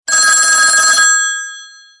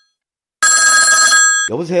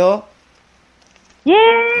여보세요? 예.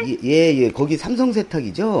 예. 거기 삼성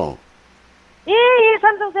세탁이죠? 예,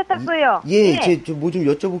 삼성 세탁소요. 예. 뭐 좀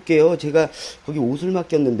여쭤볼게요. 제가 거기 옷을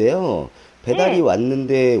맡겼는데요. 배달이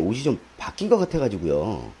왔는데 옷이 좀 바뀐 것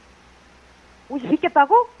같아가지고요. 옷이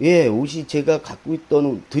바뀌었다고? 예, 옷이 제가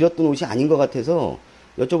드렸던 옷이 아닌 것 같아서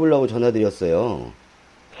여쭤보려고 전화드렸어요.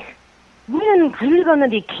 우리는 글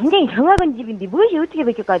읽었는데 굉장히 정확한 집인데 무엇이 어떻게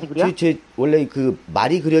바뀌었까지 그래요? 제 원래 그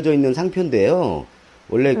말이 그려져 있는 상표인데요.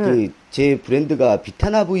 원래 제 브랜드가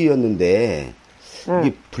비타나브이였는데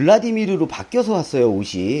이게 블라디미르로 바뀌어서 왔어요,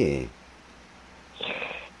 옷이.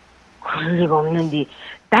 그럴 리가 없는데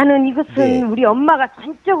나는 이것은 우리 엄마가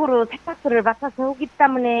전적으로 세탁소를 맡아서 오기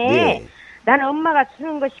때문에 나는 엄마가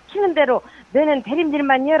주는 거 시키는 대로 너는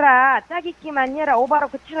대림질만 열라, 짜깁기만 열라,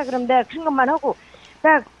 오바로크 쳐라 그러면 내가 그런 것만 하고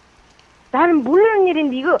나는 모르는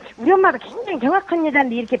일인데 이거 우리 엄마가 굉장히 정확한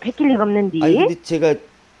여자인데 이렇게 베낄 리가 없는데. 아니 근데 제가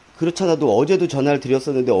그렇잖아도 어제도 전화를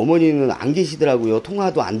드렸었는데 어머니는 안 계시더라고요.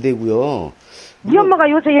 통화도 안 되고요. 네 엄마가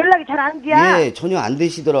요새 연락이 잘 안 돼? 예, 전혀 안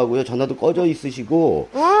되시더라고요. 전화도 꺼져 있으시고.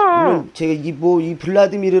 물론 제가 이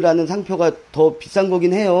블라디미르라는 상표가 더 비싼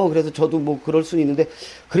거긴 해요. 그래서 저도 뭐 그럴 수는 있는데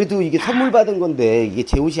그래도 이게 선물 받은 건데 이게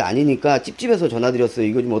제 옷이 아니니까 찝찝해서 전화드렸어요.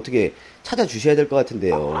 이거 좀 어떻게 찾아주셔야 될 것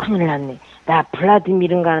같은데요. 큰일 났네. 나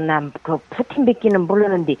블라디미르인가 나 그 푸틴 뵙기는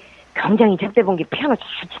모르는데 굉장히 접대 본 게 피아노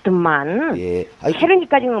잘 치더만. 예.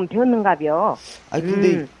 체르니까지는 배웠는가벼.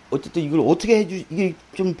 근데 어쨌든 이걸 어떻게 이게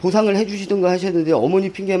좀 보상을 해주시든가 하셨는데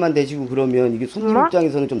어머니 핑계만 대시고 그러면 이게 손님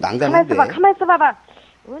입장에서는 좀 난감한데. 가만 있어봐봐.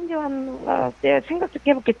 언제 왔는가 내가 생각 좀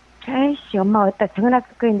해볼게. 아이씨 엄마가 어디다 적어놨을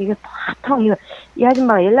거였는데 이거 보통 이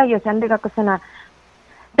아줌마가 연락이 오지 안 돼갖고서나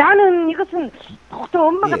나는 이것은 보통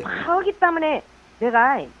엄마가 다 하기 때문에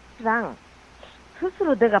내가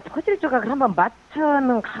스스로 내가 퍼즐 조각을 한번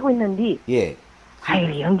맞춰는 가고 있는데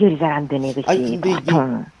아유 연결이 잘 안 되네 이것이. 근데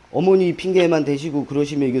보통. 이게 어머니 핑계만 대시고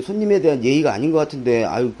그러시면 이게 손님에 대한 예의가 아닌 것 같은데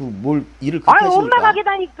뭘 일을 그렇게 하십니까? 엄마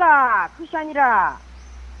가게다니까 그것이 아니라.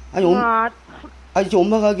 저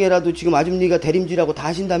엄마 가게라도 지금 아줌니가 대림질하고 다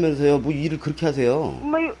하신다면서요. 뭐 일을 그렇게 하세요?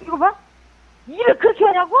 이거 봐? 일을 그렇게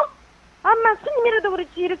하냐고? 암만 스님이라도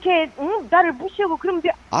그렇지 이렇게 나를 무시하고 그러면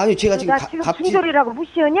돼. 아니 제가 지금 지금 중졸이라고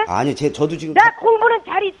무시하냐? 아니 저도 지금 나 공부는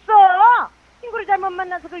잘 있어. 친구를 잘못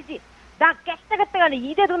만나서 그러지. 나 깨끗하게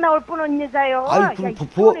이대도 나올 뻔한 여자요.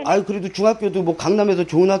 그래도 중학교도 뭐 강남에서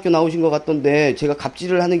좋은 학교 나오신 것 같던데 제가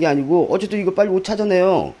갑질을 하는 게 아니고 어쨌든 이거 빨리 옷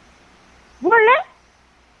찾아내요. 몰래?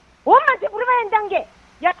 엄마한테 물어봐야 한다는 게.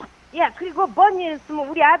 야 그리고 뭔 일 있으면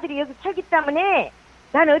우리 아들이 여기 살기 때문에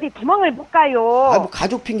나는 어디 도망을 못 가요. 뭐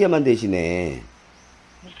가족 핑계만 대시네.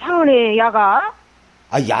 이상하네 야가.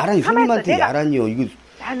 야란이 손님한테 야란이요. 이거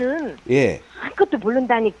나는 아무것도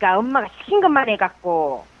모른다니까. 엄마가 시킨 것만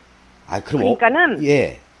해갖고. 그럼 그러니까는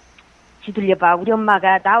지들려봐. 우리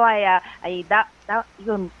엄마가 나와야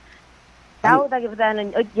이건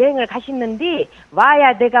나오다기보다는 여행을 가시는데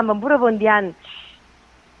와야 내가 뭐 물어본디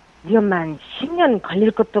우리 엄마는 10년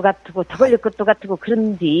걸릴 것도 같고 더 걸릴 것도 같고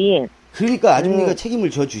그런데. 그러니까 아줌니가 책임을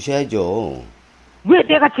져 주셔야죠. 왜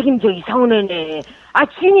내가 책임져 이상하네.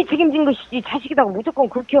 주인이 책임진 것이지 자식이라고 무조건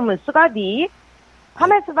그렇게 하면 쓰가디.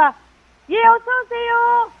 가만히 있어봐.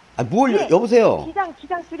 어서오세요. 여보세요.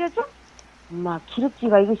 기장 줄여줘? 엄마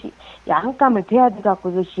기름지가 이것이 양감을 대야 돼갖고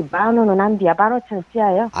이것이 10,000원은 안 돼야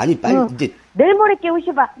 15,000원짜리요. 아니 빨리 이제 내일 모레께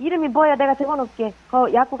오셔봐. 이름이 뭐야 내가 적어놓을게.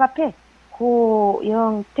 그 약국 앞에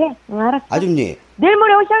고영태. 알았어. 아줌니 내일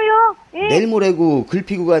모레 오셔요. 내일 모레고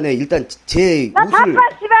글피고 간에 일단 나 바빠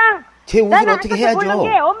시방. 제 옷을 어떻게 해야죠?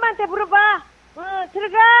 모르게 엄마한테 물어봐.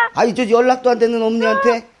 들어가. 저 연락도 안 되는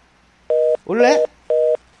엄니한테 원래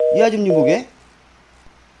이 아줌니 보게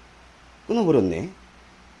끊어버렸네.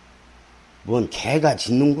 뭔 개가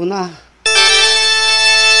짖는구나.